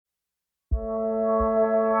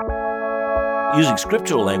using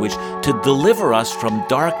scriptural language, to deliver us from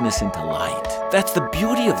darkness into light. That's the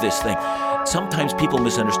beauty of this thing. Sometimes people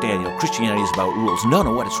misunderstand, Christianity is about rules. No,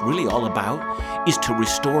 what it's really all about is to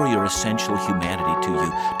restore your essential humanity to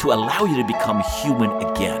you, to allow you to become human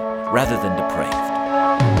again, rather than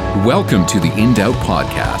depraved. Welcome to the In Doubt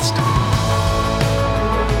Podcast.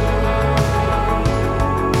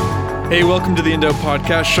 Hey, welcome to the In Doubt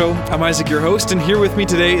Podcast show. I'm Isaac, your host, and here with me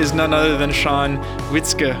today is none other than Sean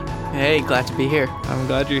Witzke. Hey, glad to be here. I'm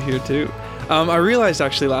glad you're here too. I realized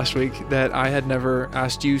actually last week that I had never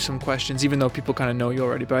asked you some questions, even though people kind of know you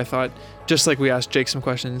already, but I thought, just like we asked Jake some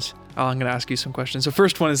questions, I'm going to ask you some questions. So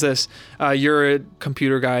first one is this. You're a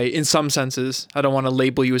computer guy in some senses. I don't want to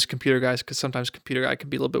label you as a computer guy because sometimes computer guy can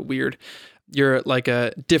be a little bit weird. You're like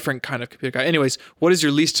a different kind of computer guy. Anyways, what is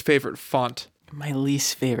your least favorite font? My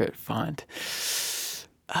least favorite font?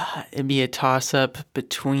 It'd be a toss-up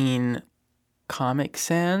between Comic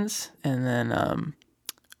Sans and then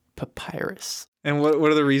Papyrus. And what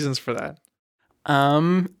are the reasons for that?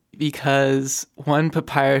 Because one,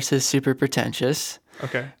 Papyrus is super pretentious.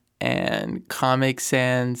 Okay. And Comic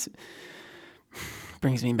Sans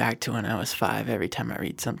brings me back to when I was 5 every time I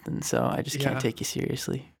read something, so I just can't take you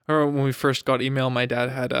seriously. Or when we first got email, my dad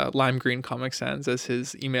had lime green Comic Sans as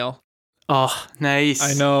his email. Oh, nice.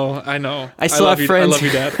 I know. I still have friends. I love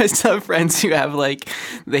you, Dad. I still have friends who have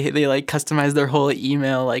they like customize their whole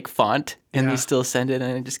email like font, and they still send it,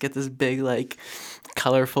 and I just get this big like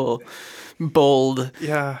colorful, bold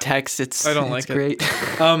text. I don't like great.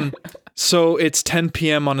 It. So it's 10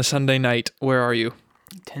 p.m. on a Sunday night. Where are you?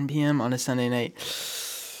 10 p.m. on a Sunday night.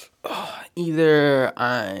 Either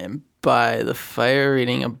I'm by the fire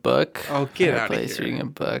reading a book. Oh, get out of here. Reading a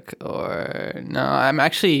book, or no, I'm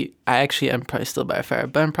probably still by a fire,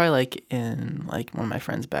 but I'm probably like in like one of my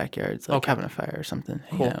friends' backyards, like having a fire or something.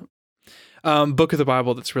 Cool. Book of the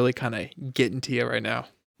Bible that's really kind of getting to you right now.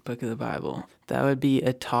 Book of the Bible. That would be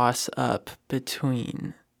a toss up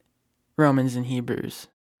between Romans and Hebrews.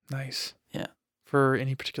 Nice. Yeah. For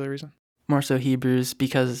any particular reason? More so Hebrews,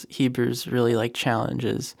 because Hebrews really like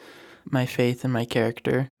challenges my faith and my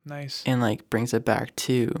character. Nice. And like brings it back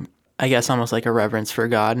to, I guess, almost like a reverence for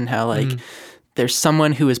God and how like there's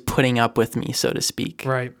someone who is putting up with me, so to speak.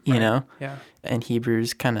 Right. You know? Yeah. And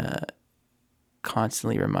Hebrews kind of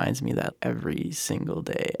constantly reminds me that every single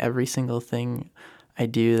day, every single thing I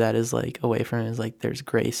do that is like away from it is like there's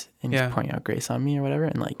grace, and he's pointing out grace on me or whatever,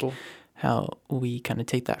 and like how we kind of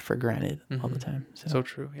take that for granted all the time. So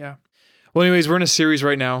true. Yeah. Well, anyways, we're in a series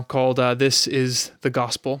right now called This is the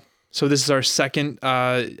Gospel. So this is our second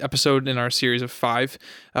episode in our series of 5,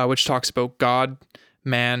 which talks about God,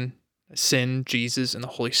 man, sin, Jesus, and the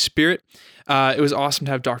Holy Spirit. It was awesome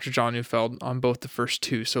to have Dr. John Neufeld on both the first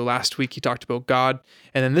 2. So last week he talked about God,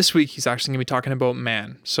 and then this week he's actually going to be talking about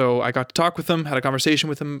man. So I got to talk with him, had a conversation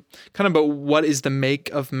with him, kind of about what is the make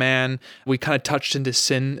of man. We kind of touched into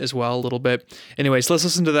sin as well a little bit. Anyways, let's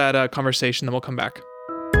listen to that conversation, then we'll come back.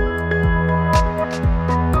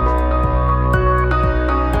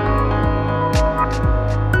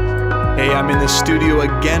 Hey, I'm in the studio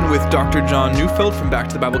again with Dr. John Neufeld from Back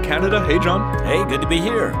to the Bible Canada. Hey, John. Hey, good to be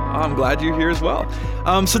here. I'm glad you're here as well.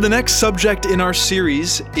 So the next subject in our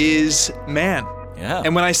series is man. Yeah.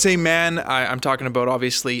 And when I say man, I'm talking about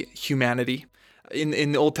obviously humanity.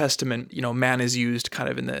 In the Old Testament, man is used kind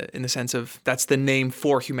of in the sense of that's the name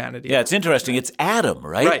for humanity. Yeah, it's interesting. It's Adam,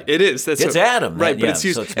 right? Right, it is. It's Adam, right? But it's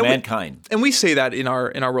used. So it's mankind. And we say that in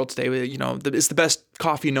our world today. It's the best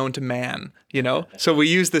coffee known to man. So we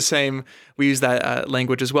use that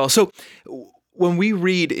language as well. So when we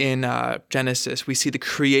read in Genesis, we see the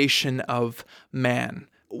creation of man.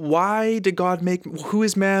 Why did God make? Who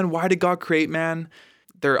is man? Why did God create man?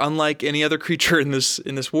 They're unlike any other creature in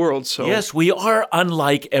this world. So yes, we are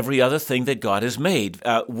unlike every other thing that God has made.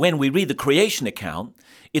 When we read the creation account,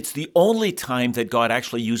 it's the only time that God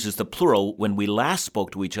actually uses the plural. When we last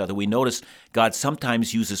spoke to each other, we noticed God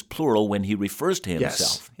sometimes uses plural when he refers to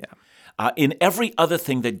himself. Yes. Yeah. In every other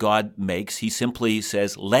thing that God makes, he simply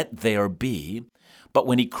says, "Let there be." But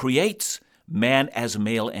when he creates man as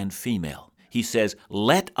male and female, he says,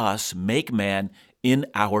 "Let us make man in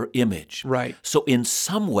our image." Right. So in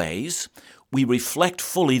some ways, we reflect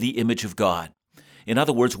fully the image of God. In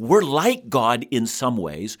other words, we're like God in some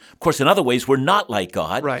ways. Of course, in other ways, we're not like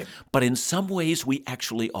God. Right. But in some ways, we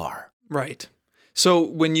actually are. Right. So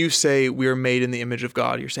when you say we're made in the image of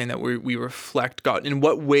God, you're saying that we reflect God. In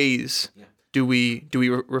what ways do we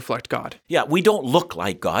reflect God? Yeah, we don't look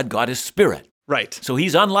like God. God is spirit. Right. So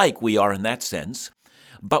he's unlike we are in that sense.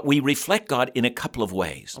 But we reflect God in a couple of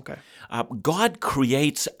ways. Okay. God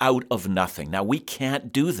creates out of nothing. Now, we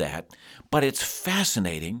can't do that, but it's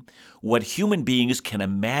fascinating what human beings can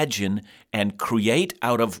imagine and create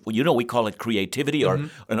out of, we call it creativity or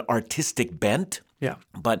an artistic bent. Yeah.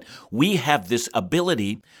 But we have this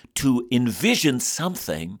ability to envision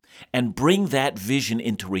something and bring that vision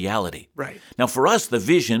into reality. Right. Now, for us, the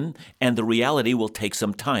vision and the reality will take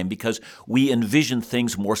some time because we envision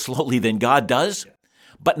things more slowly than God does.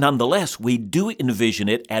 But nonetheless, we do envision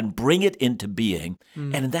it and bring it into being.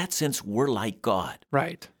 And in that sense, we're like God.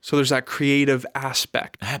 Right. So there's that creative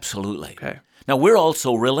aspect. Absolutely. Okay. Now, we're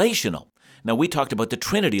also relational. Now, we talked about the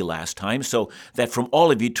Trinity last time, so that from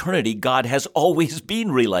all of eternity, God has always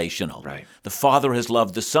been relational. Right. The Father has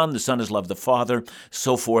loved the Son has loved the Father,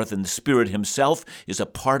 so forth, and the Spirit himself is a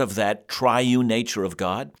part of that triune nature of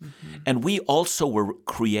God. And we also were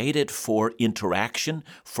created for interaction,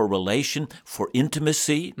 for relation, for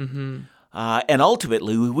intimacy. And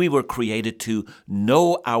ultimately, we were created to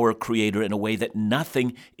know our Creator in a way that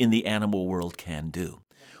nothing in the animal world can do.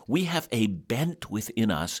 We have a bent within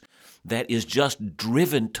us that is just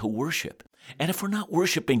driven to worship. And if we're not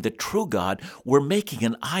worshiping the true God, we're making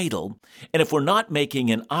an idol. And if we're not making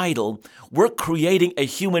an idol, we're creating a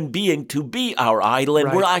human being to be our idol,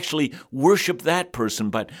 and we'll actually worship that person.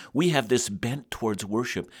 But we have this bent towards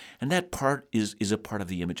worship, and that part is a part of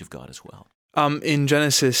the image of God as well. In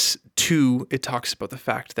Genesis 2, it talks about the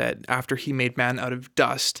fact that after he made man out of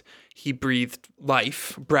dust, he breathed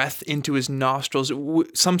breath into his nostrils.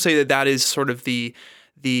 Some say that is sort of the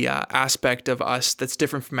aspect of us that's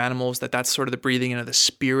different from animals, that's sort of the breathing into the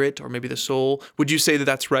spirit or maybe the soul. Would you say that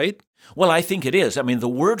that's right? Well, I think it is. I mean, the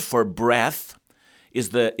word for breath is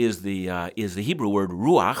the Hebrew word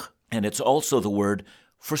ruach, and it's also the word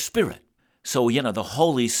for spirit. So, the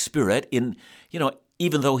Holy Spirit,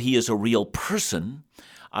 even though he is a real person,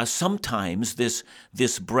 sometimes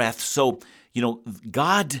this breath, so,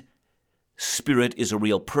 God Spirit is a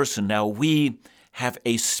real person. Now, we have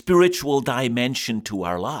a spiritual dimension to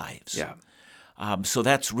our lives. Yeah. So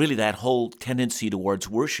that's really that whole tendency towards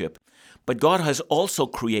worship. But God has also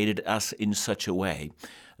created us in such a way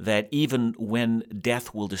that even when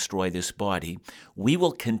death will destroy this body, we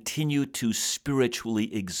will continue to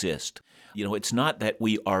spiritually exist. It's not that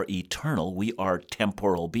we are eternal, we are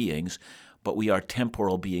temporal beings, but we are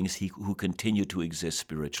temporal beings who continue to exist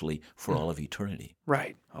spiritually for all of eternity.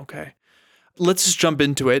 Right, okay. Let's just jump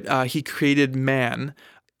into it. He created man.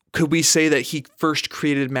 Could we say that he first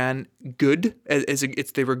created man good?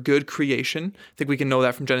 They were good creation. I think we can know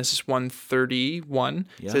that from Genesis 1:31.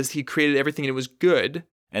 It says he created everything and it was good.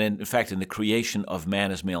 And in fact, in the creation of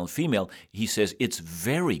man as male and female, he says it's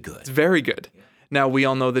very good. It's very good. Now, we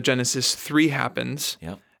all know that Genesis 3 happens.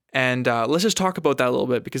 Yeah. And let's just talk about that a little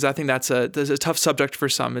bit, because I think that's a tough subject for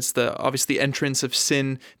some. It's obviously the entrance of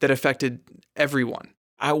sin that affected everyone.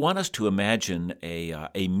 I want us to imagine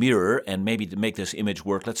a mirror, and maybe to make this image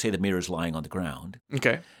work, let's say the mirror is lying on the ground.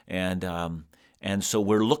 Okay. And so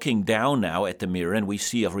we're looking down now at the mirror, and we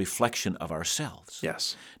see a reflection of ourselves.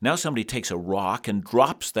 Yes. Now somebody takes a rock and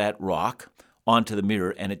drops that rock onto the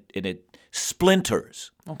mirror, and it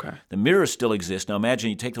splinters. Okay. The mirror still exists. Now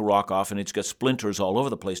imagine you take the rock off, and it's got splinters all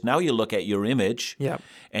over the place. Now you look at your image,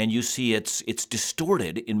 and you see it's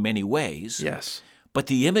distorted in many ways. Yes. But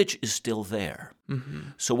the image is still there.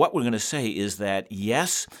 So what we're going to say is that,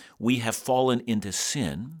 yes, we have fallen into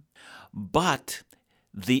sin, but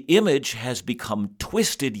the image has become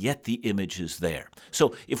twisted, yet the image is there.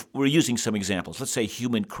 So if we're using some examples, let's say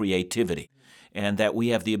human creativity, and that we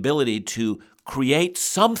have the ability to create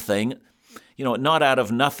something, not out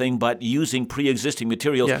of nothing, but using pre-existing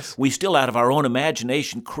materials. Yes. We still, out of our own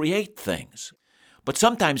imagination, create things. But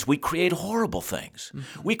sometimes we create horrible things.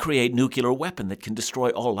 We create nuclear weapon that can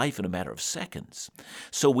destroy all life in a matter of seconds.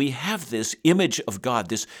 So we have this image of God,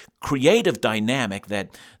 this creative dynamic that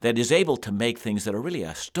is able to make things that are really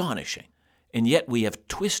astonishing. And yet we have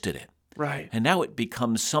twisted it. Right. And now it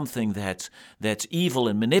becomes something that's evil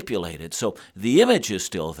and manipulated. So the image is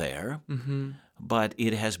still there, but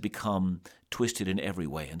it has become twisted in every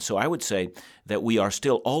way. And so I would say that we are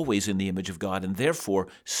still always in the image of God, and therefore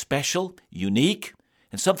special, unique,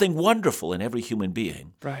 and something wonderful in every human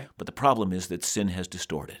being. Right. But the problem is that sin has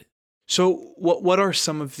distorted it. So what are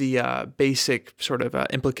some of the basic sort of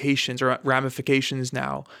implications or ramifications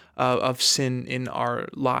now of sin in our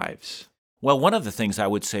lives? Well, one of the things I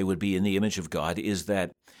would say would be in the image of God is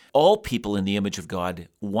that all people in the image of God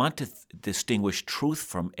want to distinguish truth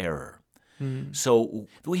from error. So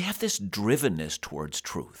we have this drivenness towards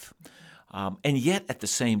truth. And yet, at the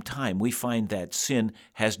same time, we find that sin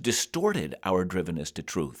has distorted our drivenness to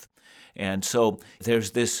truth. And so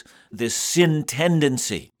there's this sin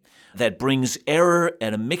tendency that brings error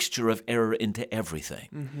and a mixture of error into everything.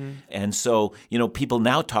 Mm-hmm. And so, people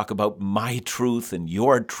now talk about my truth and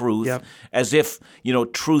your truth as if,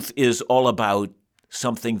 truth is all about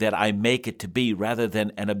something that I make it to be rather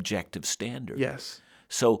than an objective standard. Yes.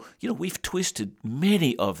 So, we've twisted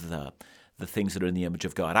many of the things that are in the image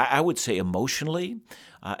of God. I would say emotionally,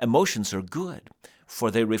 emotions are good, for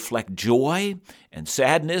they reflect joy and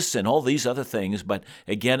sadness and all these other things. But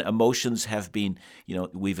again, emotions have been,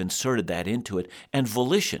 we've inserted that into it. And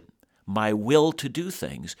volition, my will to do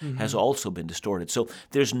things, has also been distorted. So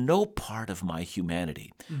there's no part of my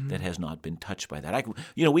humanity that has not been touched by that.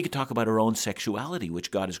 We could talk about our own sexuality,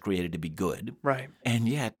 which God has created to be good. Right. And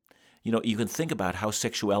yet, you can think about how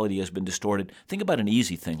sexuality has been distorted. Think about an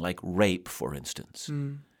easy thing like rape, for instance.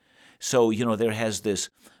 So, there has this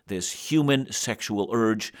human sexual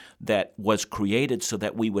urge that was created so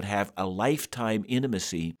that we would have a lifetime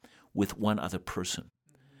intimacy with one other person.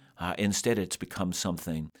 Instead, it's become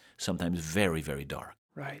something sometimes very, very dark.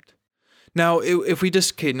 Right. Now, if we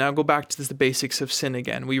just, now go back to the basics of sin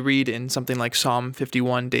again. We read in something like Psalm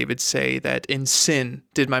 51, David say that in sin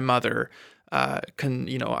did my mother, I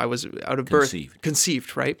was out of birth,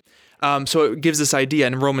 conceived, right? So it gives this idea.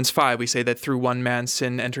 In Romans 5, we say that through one man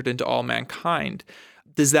sin entered into all mankind.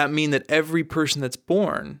 Does that mean that every person that's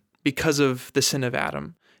born, because of the sin of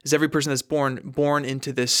Adam, is every person that's born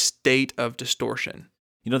into this state of distortion?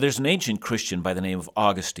 There's an ancient Christian by the name of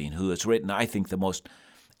Augustine who has written, I think, the most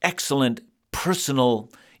excellent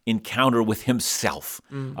personal encounter with himself,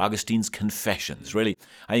 Augustine's Confessions. Really,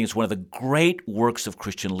 I think it's one of the great works of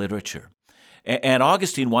Christian literature. And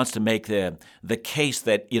Augustine wants to make the case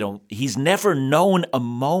that, he's never known a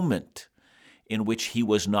moment in which he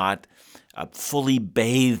was not fully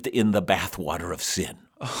bathed in the bathwater of sin.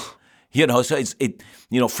 Oh. So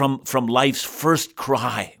from life's first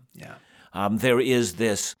cry. Yeah. There is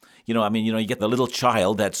this, you get the little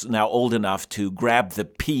child that's now old enough to grab the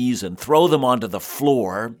peas and throw them onto the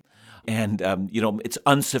floor. And, it's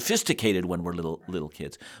unsophisticated when we're little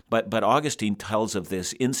kids. But Augustine tells of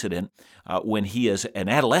this incident when he, as an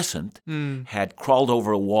adolescent, had crawled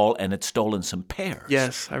over a wall and had stolen some pears.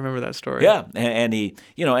 Yes, I remember that story. Yeah, and he,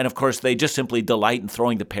 and of course they just simply delight in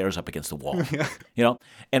throwing the pears up against the wall.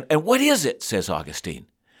 And what is it, says Augustine,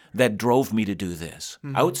 that drove me to do this,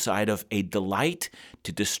 outside of a delight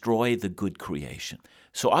to destroy the good creation?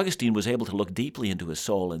 So Augustine was able to look deeply into his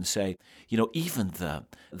soul and say, even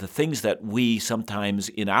the things that we sometimes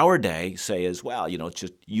in our day say is, well, it's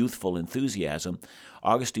just youthful enthusiasm.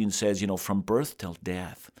 Augustine says, from birth till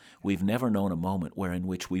death, we've never known a moment in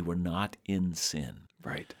which we were not in sin.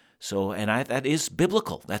 Right. So, that is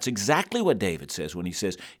biblical. That's exactly what David says when he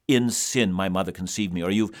says, in sin my mother conceived me.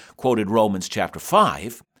 Or you've quoted Romans chapter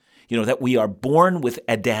 5. That we are born with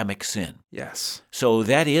Adamic sin. Yes. So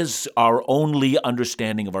that is our only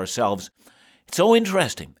understanding of ourselves. It's so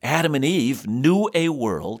interesting. Adam and Eve knew a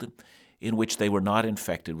world in which they were not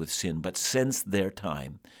infected with sin, but since their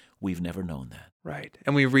time, we've never known that. Right.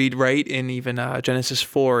 And we read right in even Genesis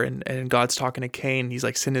 4, and God's talking to Cain. He's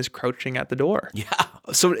like, sin is crouching at the door. Yeah.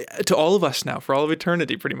 So to all of us now, for all of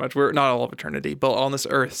eternity, pretty much, we're not all of eternity, but on this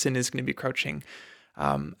earth, sin is going to be crouching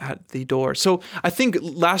at the door. So I think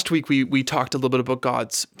last week we talked a little bit about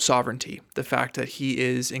God's sovereignty, the fact that he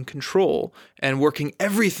is in control and working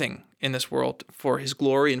everything in this world for his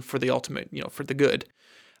glory and for the ultimate, for the good,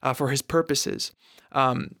 for his purposes.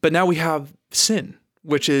 But now we have sin,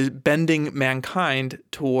 which is bending mankind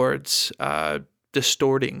towards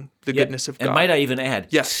distorting the goodness of God. And might I even add,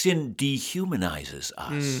 yes, sin dehumanizes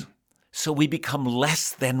us. So we become less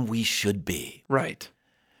than we should be. Right.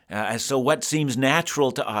 So what seems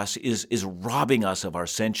natural to us is robbing us of our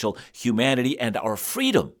essential humanity and our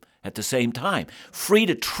freedom at the same time. Free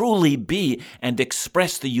to truly be and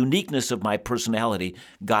express the uniqueness of my personality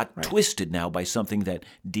got twisted now by something that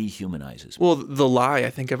dehumanizes me. Well, the lie, I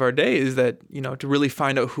think, of our day is that, to really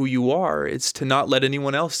find out who you are, it's to not let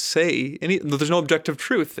anyone else say there's no objective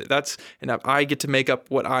truth. And if I get to make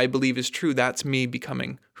up what I believe is true, that's me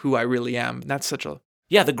becoming who I really am. And that's such a...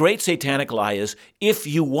 Yeah, the great satanic lie is, if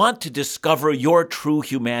you want to discover your true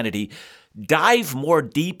humanity, dive more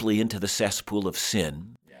deeply into the cesspool of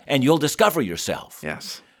sin, and you'll discover yourself.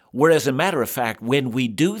 Yes. Whereas, as a matter of fact, when we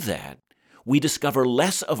do that, we discover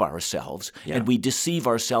less of ourselves, and we deceive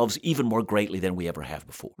ourselves even more greatly than we ever have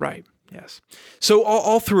before. Right. Yes. So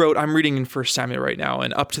all throughout, I'm reading in 1 Samuel right now,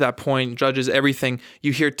 and up to that point, Judges, everything,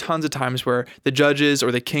 you hear tons of times where the judges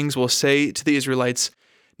or the kings will say to the Israelites,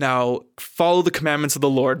 now, follow the commandments of the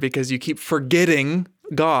Lord because you keep forgetting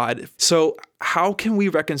God. So how can we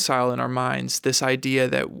reconcile in our minds this idea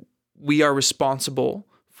that we are responsible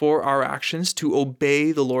for our actions to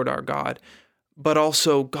obey the Lord our God, but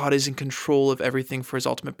also God is in control of everything for his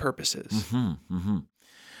ultimate purposes.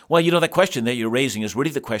 Well, the question that you're raising is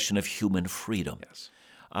really the question of human freedom. Yes.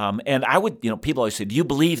 And I would, people always say, do you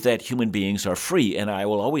believe that human beings are free? And I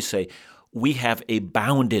will always say, we have a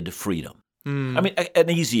bounded freedom. I mean, an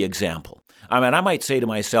easy example. I might say to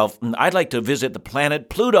myself, I'd like to visit the planet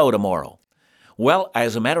Pluto tomorrow. Well,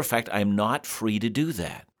 as a matter of fact, I'm not free to do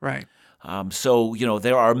that. Right. So,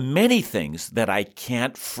 there are many things that I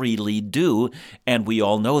can't freely do, and we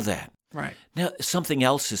all know that. Right. Now, something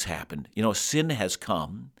else has happened. Sin has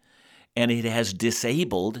come, and it has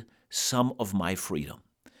disabled some of my freedom.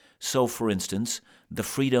 So, for instance, the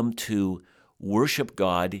freedom to worship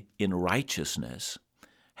God in righteousness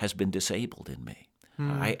has been disabled in me.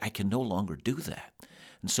 I can no longer do that.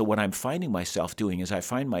 And so what I'm finding myself doing is I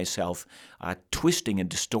find myself twisting and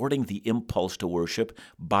distorting the impulse to worship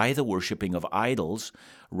by the worshiping of idols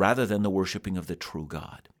rather than the worshiping of the true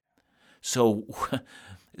God. So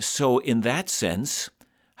in that sense,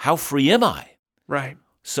 how free am I? Right.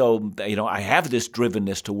 So, I have this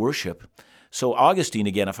drivenness to worship. So Augustine,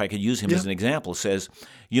 again, if I could use him as an example, says,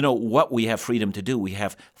 what we have freedom to do, we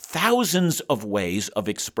have thousands of ways of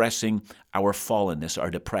expressing our fallenness,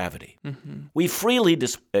 our depravity. We freely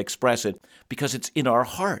express it because it's in our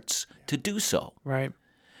hearts to do so. Right.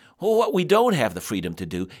 Well, what we don't have the freedom to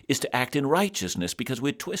do is to act in righteousness because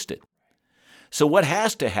we're twisted. So what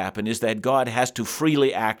has to happen is that God has to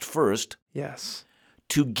freely act first Yes.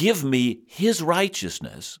 to give me his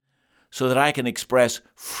righteousness so that I can express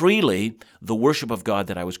freely the worship of God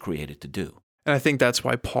that I was created to do. And I think that's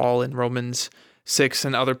why Paul in Romans 6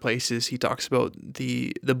 and other places, he talks about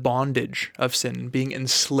the bondage of sin, being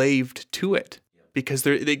enslaved to it, because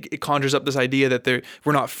it conjures up this idea that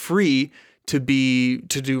we're not free to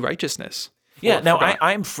do righteousness. Yeah, now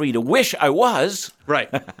I'm free to wish I was. Right.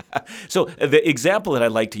 So the example that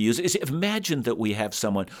I'd like to use is imagine that we have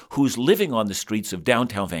someone who's living on the streets of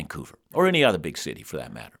downtown Vancouver, or any other big city for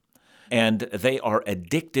that matter, and they are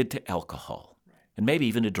addicted to alcohol and maybe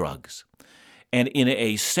even to drugs. And in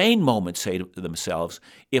a sane moment say to themselves,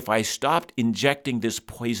 if I stopped injecting this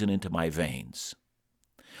poison into my veins,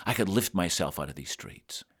 I could lift myself out of these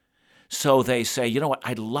streets. So they say, you know what,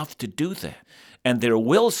 I'd love to do that. And their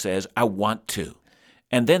will says, I want to.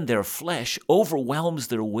 And then their flesh overwhelms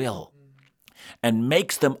their will and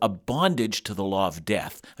makes them a bondage to the law of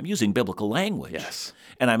death. I'm using biblical language. Yes.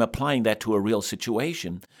 And I'm applying that to a real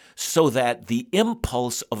situation so that the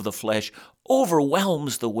impulse of the flesh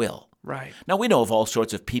overwhelms the will. Right. Now, we know of all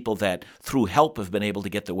sorts of people that through help have been able to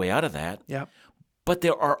get their way out of that. Yep. But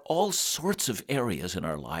there are all sorts of areas in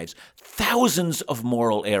our lives, thousands of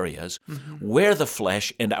moral areas, where the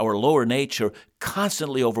flesh and our lower nature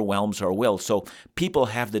constantly overwhelms our will. So people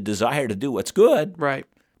have the desire to do what's good, Right.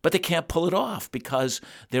 but they can't pull it off because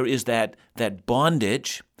there is that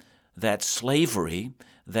bondage, that slavery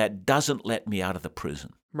that doesn't let me out of the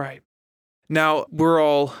prison. Right. Now, we're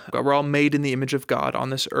all made in the image of God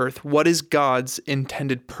on this earth. What is God's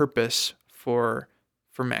intended purpose for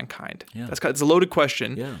mankind? Yeah. It's a loaded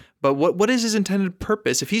question. Yeah. But what is his intended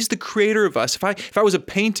purpose? If he's the creator of us, if I was a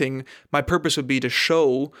painting, my purpose would be to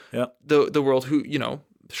show the world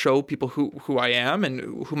show people who I am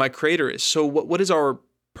and who my creator is. So what is our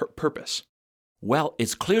purpose? Well,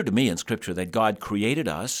 it's clear to me in Scripture that God created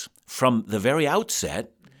us from the very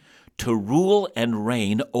outset to rule and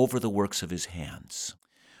reign over the works of his hands.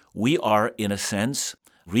 We are, in a sense,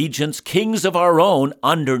 regents, kings of our own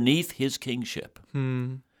underneath his kingship.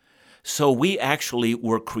 So we actually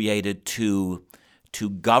were created to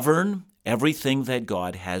govern everything that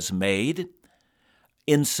God has made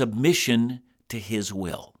in submission to his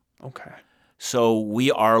will. Okay. So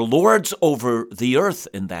we are lords over the earth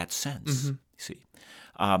in that sense. See,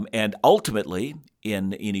 and ultimately,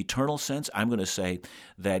 in eternal sense, I'm going to say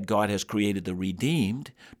that God has created the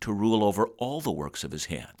redeemed to rule over all the works of his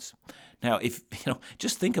hands. Now, if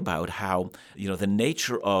just think about how the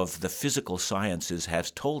nature of the physical sciences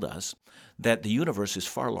has told us that the universe is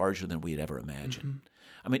far larger than we'd ever imagined.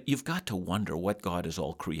 I mean, you've got to wonder what God has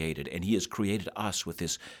all created, and he has created us with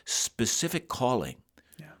this specific calling.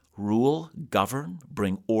 Rule, govern,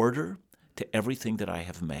 bring order to everything that I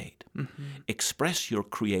have made. Express your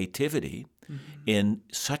creativity in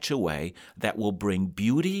such a way that will bring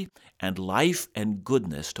beauty and life and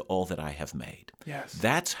goodness to all that I have made. Yes.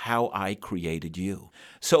 That's how I created you.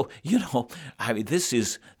 So,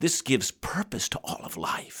 this gives purpose to all of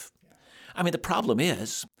life. I mean, the problem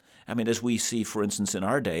is I mean, as we see, for instance, in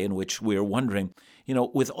our day, in which we're wondering,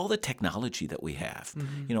 with all the technology that we have,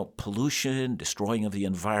 pollution, destroying of the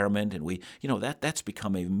environment, and that's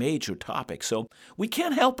become a major topic. So we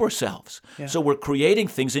can't help ourselves. Yeah. So we're creating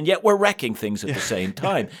things, and yet we're wrecking things at the same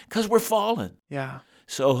time because we're fallen. Yeah.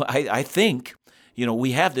 So I think,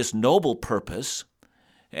 we have this noble purpose,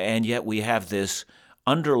 and yet we have this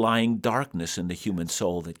underlying darkness in the human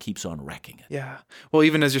soul that keeps on wrecking it. Yeah. Well,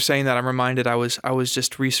 even as you're saying that, I'm reminded I was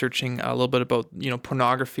just researching a little bit about,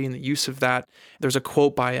 pornography and the use of that. There's a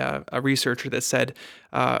quote by a researcher that said,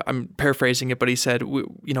 I'm paraphrasing it, but he said,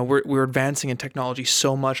 we're advancing in technology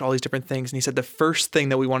so much, all these different things. And he said, the first thing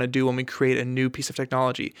that we want to do when we create a new piece of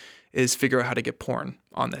technology is figure out how to get porn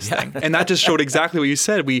on this thing. And that just showed exactly what you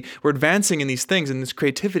said. We're advancing in these things and this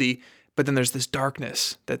creativity, but then there's this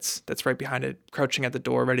darkness that's right behind it, crouching at the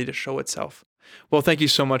door, ready to show itself. Well, thank you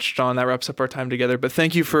so much, John. That wraps up our time together. But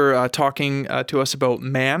thank you for talking to us about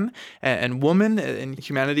man and woman and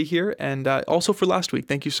humanity here, and also for last week.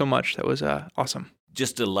 Thank you so much. That was awesome.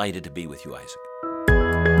 Just delighted to be with you, Isaac.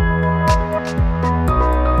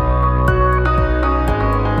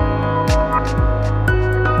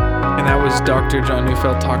 And that was Dr. John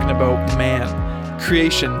Neufeld talking about man.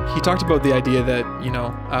 Creation. He talked about the idea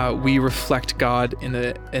that we reflect God in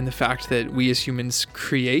the fact that we as humans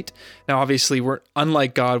create. Now, obviously, we're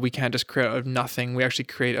unlike God. We can't just create out of nothing. We actually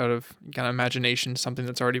create out of kind of imagination, something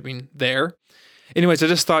that's already been there. Anyways, I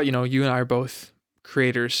just thought you and I are both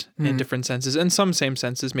creators in different senses, and some same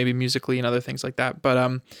senses, maybe musically and other things like that. But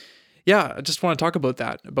I just want to talk about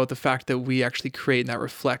that, about the fact that we actually create, and that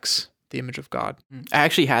reflects the image of God. I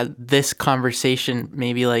actually had this conversation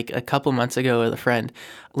maybe like a couple months ago with a friend,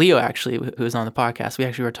 Leo, actually, who was on the podcast. We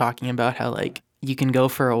actually were talking about how you can go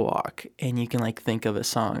for a walk and you can think of a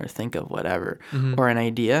song or think of whatever or an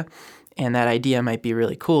idea, and that idea might be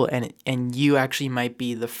really cool, and you actually might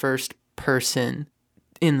be the first person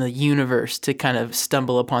in the universe to kind of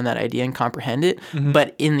stumble upon that idea and comprehend it.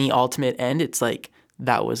 But in the ultimate end, it's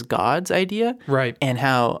that was God's idea, right? And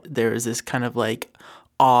how there is this kind of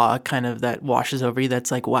awe kind of that washes over you,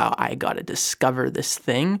 that's wow, I got to discover this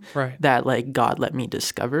thing that God let me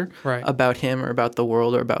discover about him or about the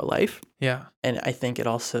world or about life. Yeah. And I think it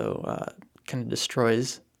also kind of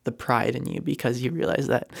destroys the pride in you, because you realize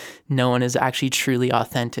that no one is actually truly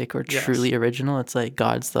authentic or truly original. It's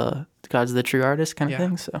God's the true artist kind of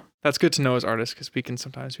thing. So that's good to know as artists, because we can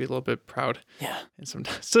sometimes be a little bit proud. Yeah. And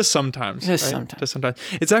sometimes, just sometimes.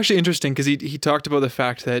 It's actually interesting because he talked about the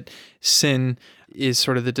fact that sin is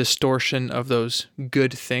sort of the distortion of those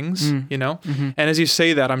good things, And as you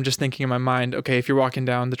say that, I'm just thinking in my mind, okay, if you're walking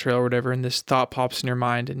down the trail or whatever, and this thought pops in your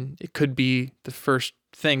mind, and it could be the first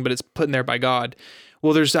thing, but it's put in there by God.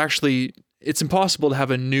 Well, it's impossible to have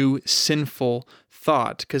a new sinful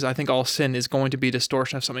thought, because I think all sin is going to be a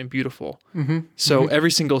distortion of something beautiful. So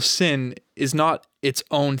every single sin is not its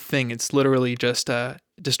own thing. It's literally just a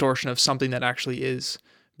distortion of something that actually is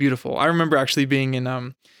beautiful. I remember actually being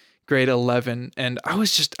in grade 11, and I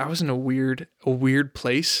was in a weird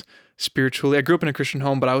place spiritually. I grew up in a Christian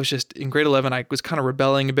home, but I was just in grade 11. I was kind of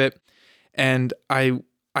rebelling a bit, and I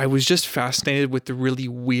was just fascinated with the really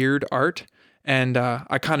weird art. And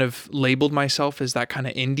I kind of labeled myself as that kind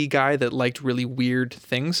of indie guy that liked really weird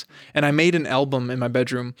things. And I made an album in my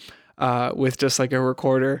bedroom with just a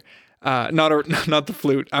recorder, not the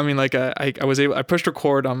flute. I mean, I pushed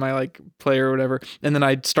record on my player or whatever, and then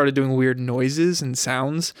I started doing weird noises and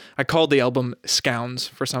sounds. I called the album Scounds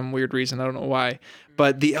for some weird reason. I don't know why,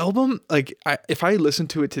 but the album, if I listen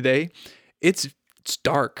to it today, it's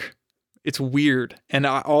dark. It's weird. And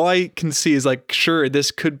all I can see is sure,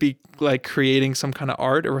 this could be creating some kind of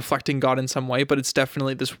art or reflecting God in some way, but it's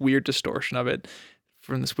definitely this weird distortion of it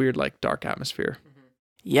from this weird dark atmosphere.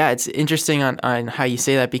 Yeah, it's interesting on how you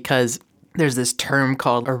say that, because there's this term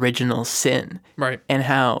called original sin. Right. And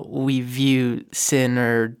how we view sin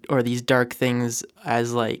or these dark things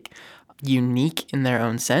as unique in their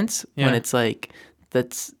own sense, when it's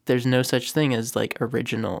there's no such thing as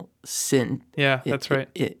original sin. Yeah, that's right.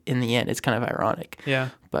 In the end, it's kind of ironic. Yeah.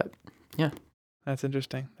 But yeah. That's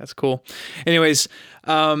interesting. That's cool. Anyways,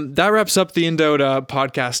 that wraps up the In Doubt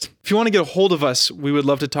podcast. If you want to get a hold of us, we would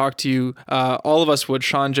love to talk to you. All of us would.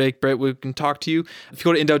 Sean, Jake, Britt, we can talk to you. If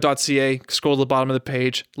you go to indoubt.ca, scroll to the bottom of the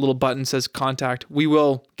page, a little button says contact. We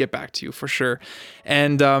will get back to you for sure.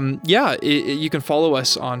 And you can follow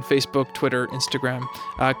us on Facebook, Twitter, Instagram.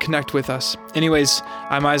 Connect with us. Anyways,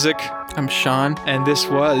 I'm Isaac. I'm Sean. And this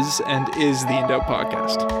was and is the In Doubt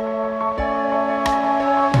podcast.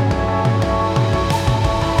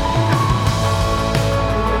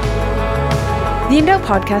 The In Doubt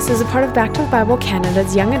podcast is a part of Back to the Bible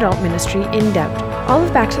Canada's young adult ministry, In Doubt. All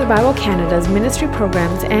of Back to the Bible Canada's ministry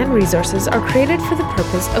programs and resources are created for the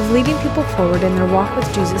purpose of leading people forward in their walk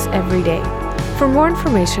with Jesus every day. For more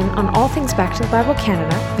information on all things Back to the Bible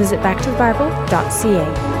Canada, visit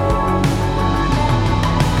backtothebible.ca.